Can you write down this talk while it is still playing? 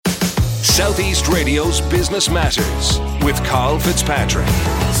Southeast Radio's Business Matters with Carl Fitzpatrick.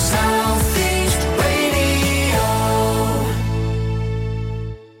 Southeast Radio.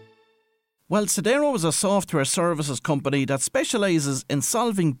 Well, Cedero is a software services company that specialises in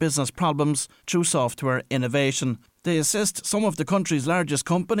solving business problems through software innovation. They assist some of the country's largest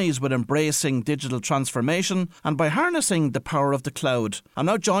companies with embracing digital transformation and by harnessing the power of the cloud. I'm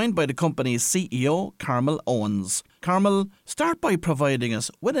now joined by the company's CEO, Carmel Owens. Carmel, start by providing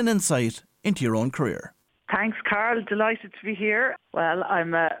us with an insight into your own career. Thanks, Carl. Delighted to be here. Well,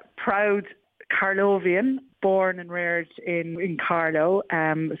 I'm a proud Carlovian, born and reared in Carlow,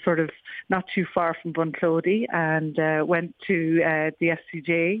 sort of not too far from Bunclody, and went to the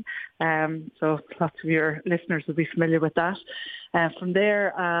SCJ. So lots of your listeners will be familiar with that. From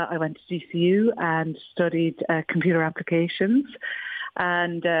there, I went to GCU and studied computer applications.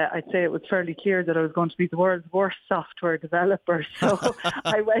 And I'd say it was fairly clear that I was going to be the world's worst software developer. So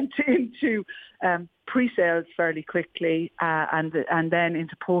I went into pre-sales fairly quickly and then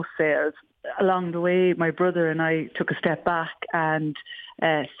into post-sales. Along the way, my brother and I took a step back and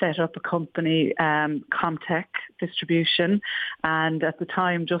set up a company, Comtech Distribution. And at the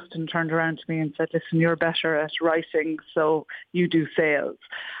time, Justin turned around to me and said, listen, you're better at writing, so you do sales.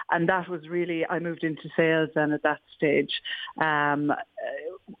 And that was really, I moved into sales then at that stage,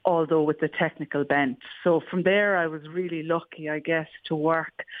 although with the technical bent. So from there, I was really lucky, I guess, to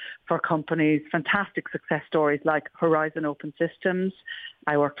work for companies, fantastic success stories like Horizon Open Systems.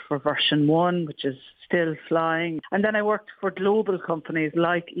 I worked for Version 1, which is still flying. And then I worked for global companies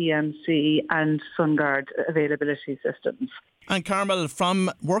like EMC and SunGard Availability Systems. And Carmel, from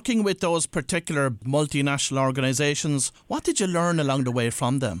working with those particular multinational organisations, what did you learn along the way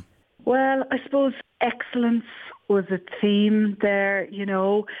from them? Well, I suppose excellence was a theme there,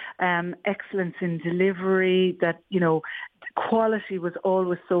 excellence in delivery, that, quality was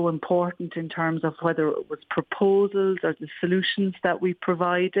always so important in terms of whether it was proposals or the solutions that we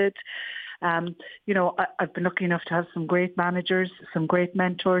provided. I've been lucky enough to have some great managers, some great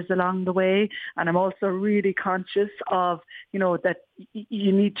mentors along the way. And I'm also really conscious of, that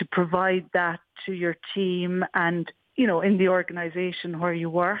you need to provide that to your team and, in the organisation where you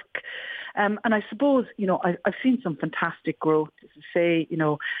work. And I suppose, I've seen some fantastic growth. As I say,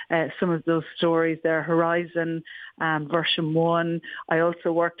 some of those stories there, Horizon, Version 1. I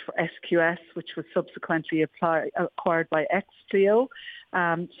also worked for SQS, which was subsequently acquired by Xplio.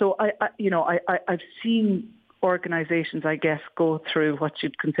 So I've seen organisations, I guess, go through what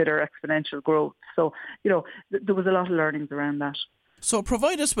you'd consider exponential growth. So, there was a lot of learnings around that. So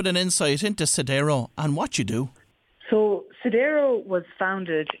provide us with an insight into Cedero and what you do. So Cedero was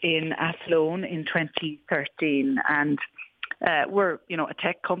founded in Athlone in 2013, and we're, a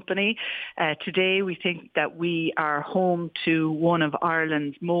tech company. Today, we think that we are home to one of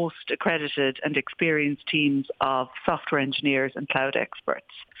Ireland's most accredited and experienced teams of software engineers and cloud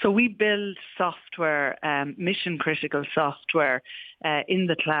experts. So we build software, mission-critical software in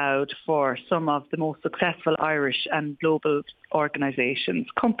the cloud for some of the most successful Irish and global organisations.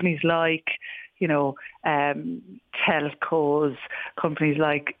 Companies like telcos, companies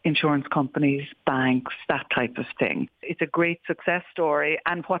like insurance companies, banks, that type of thing. It's a great success story.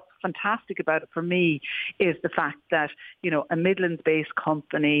 And what's fantastic about it for me is the fact that, a Midlands-based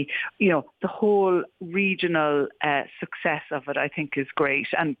company, the whole regional success of it, I think, is great.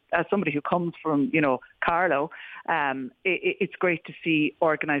 And as somebody who comes from, Carlow, it's great to see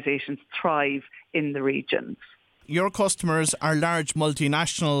organisations thrive in the regions. Your customers are large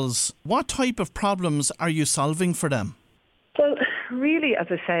multinationals. What type of problems are you solving for them? Well, really, as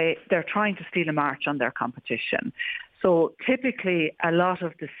I say, they're trying to steal a march on their competition. So typically, a lot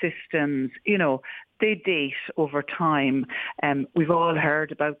of the systems, they date over time. We've all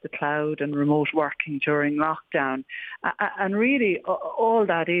heard about the cloud and remote working during lockdown. And really, all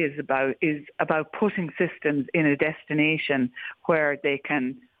that is about putting systems in a destination where they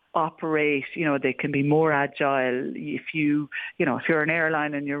can operate, they can be more agile. If you're an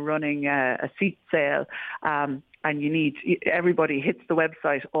airline and you're running a seat sale, and everybody hits the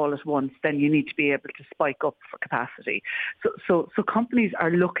website all at once, then you need to be able to spike up for capacity. So companies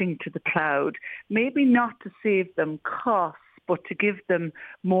are looking to the cloud, maybe not to save them costs, but to give them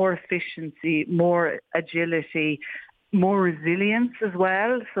more efficiency, more agility, more resilience as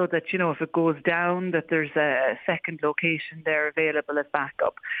well, so that, if it goes down, that there's a second location there available as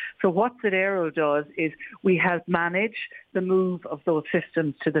backup. So what Cedero does is we help manage the move of those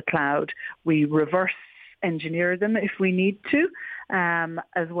systems to the cloud. We reverse engineer them if we need to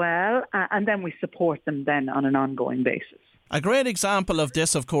as well, and then we support them then on an ongoing basis. A great example of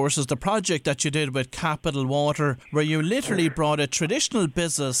this, of course, is the project that you did with Capital Water, where you literally brought a traditional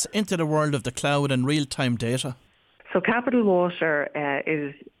business into the world of the cloud and real-time data. So Capital Water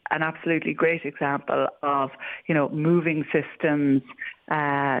is an absolutely great example of, moving systems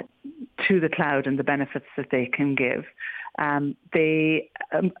to the cloud and the benefits that they can give. They,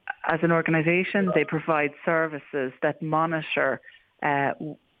 as an organisation, they provide services that monitor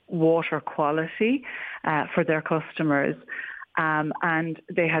water quality for their customers. And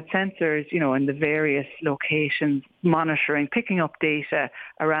they had sensors, in the various locations monitoring, picking up data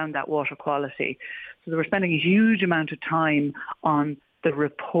around that water quality. So they were spending a huge amount of time on the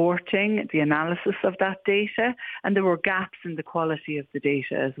reporting, the analysis of that data, and there were gaps in the quality of the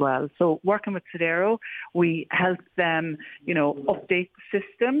data as well. So working with Sodero, we helped them, update the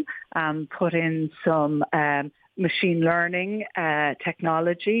system, put in some machine learning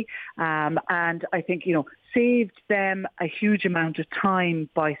technology, and I think, saved them a huge amount of time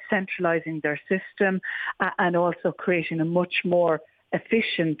by centralising their system and also creating a much more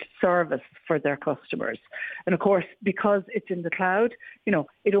efficient service for their customers. And of course, because it's in the cloud,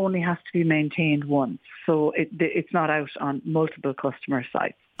 it only has to be maintained once. So it's not out on multiple customer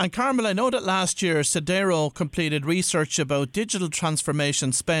sites. And Carmel, I know that last year Sodero completed research about digital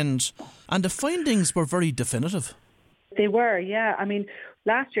transformation spend, and the findings were very definitive. They were, yeah. I mean,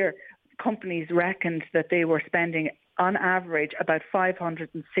 last year companies reckoned that they were spending on average about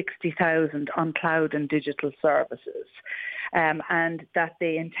 560,000 on cloud and digital services, and that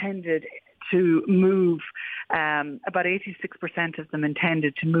they intended to move, about 86% of them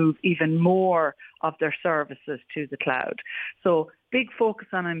intended to move even more of their services to the cloud. So big focus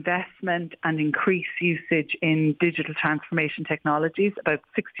on investment and increased usage in digital transformation technologies, about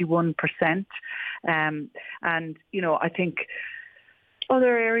 61%. And, I think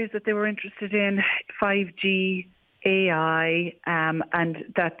other areas that they were interested in, 5G, AI, and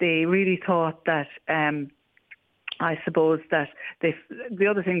that they really thought that I suppose that the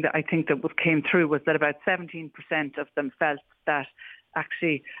other thing that I think that came through was that about 17% of them felt that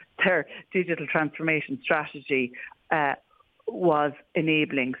actually their digital transformation strategy was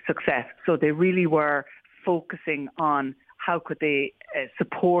enabling success. So they really were focusing on how could they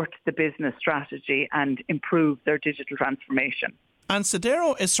support the business strategy and improve their digital transformation. And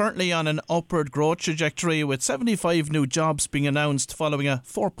Sodero is certainly on an upward growth trajectory, with 75 new jobs being announced following a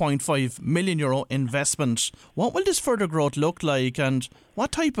 €4.5 million investment. What will this further growth look like, and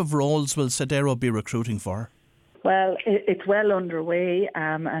what type of roles will Sodero be recruiting for? Well, it's well underway,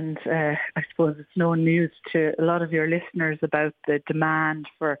 and I suppose it's no news to a lot of your listeners about the demand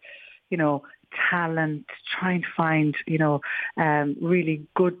for, talent, trying to find, really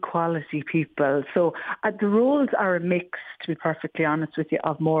good quality people. So the roles are a mix, to be perfectly honest with you,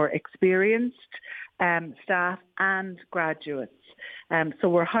 of more experienced staff and graduates. So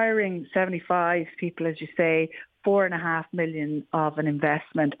we're hiring 75 people, as you say, 4.5 million of an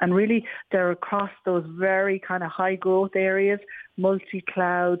investment. And really, they're across those very kind of high growth areas,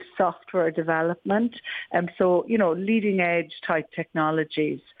 multi-cloud, software development. So, leading edge type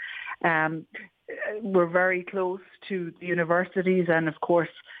technologies. We're very close to the universities, and of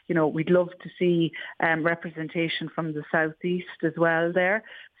course, we'd love to see representation from the southeast as well there.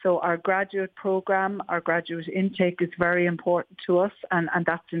 So our graduate program, our graduate intake is very important to us, and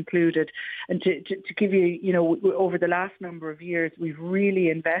that's included. And to give you, over the last number of years, we've really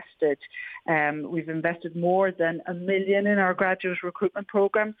invested. We've invested more than $1 million in our graduate recruitment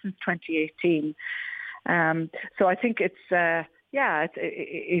program since 2018. So I think it's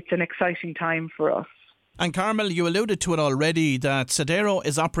an exciting time for us. And Carmel, you alluded to it already, that Sodero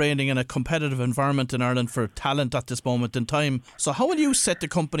is operating in a competitive environment in Ireland for talent at this moment in time. So how will you set the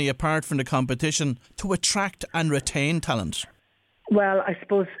company apart from the competition to attract and retain talent? Well, I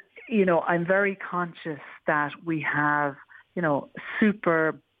suppose, I'm very conscious that we have,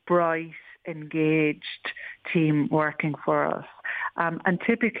 super bright, engaged team working for us. And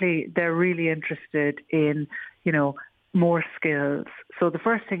typically they're really interested in, more skills. So the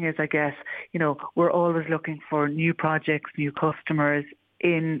first thing is, I guess, we're always looking for new projects, new customers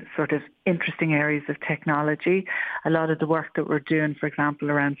in sort of interesting areas of technology. A lot of the work that we're doing, for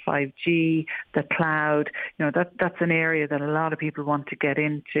example, around 5G, the cloud, that's an area that a lot of people want to get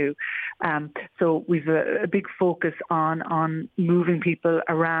into. So we've a big focus on moving people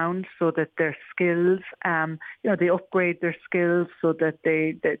around so that their skills, they upgrade their skills so that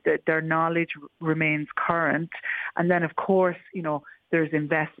their knowledge remains current. And then, of course, there's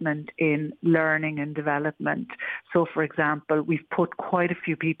investment in learning and development. So, for example, we've put quite a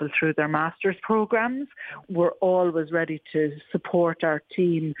few people through their master's programs. We're always ready to support our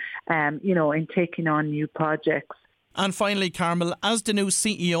team, in taking on new projects. And finally, Carmel, as the new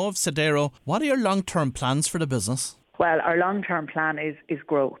CEO of Sedero, what are your long-term plans for the business? Well, our long-term plan is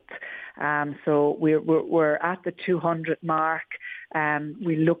growth. So we're at the 200 mark.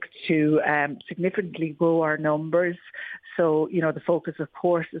 We look to significantly grow our numbers. So, the focus, of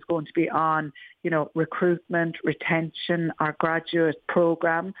course, is going to be on, recruitment, retention, our graduate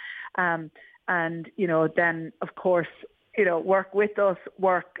program. And, then, of course, work with us,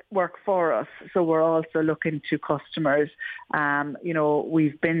 work for us. So we're also looking to customers.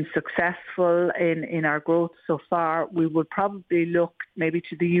 We've been successful in our growth so far. We would probably look maybe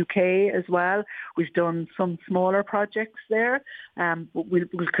to the UK as well. We've done some smaller projects there, but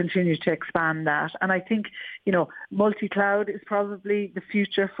we'll continue to expand that. And I think, multi-cloud is probably the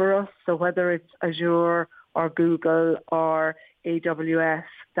future for us. So whether it's Azure or Google or AWS,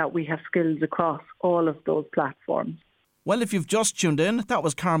 that we have skills across all of those platforms. Well, if you've just tuned in, that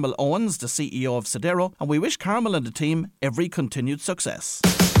was Carmel Owens, the CEO of Sedero, and we wish Carmel and the team every continued success.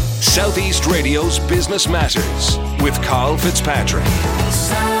 Southeast Radio's Business Matters with Carl Fitzpatrick.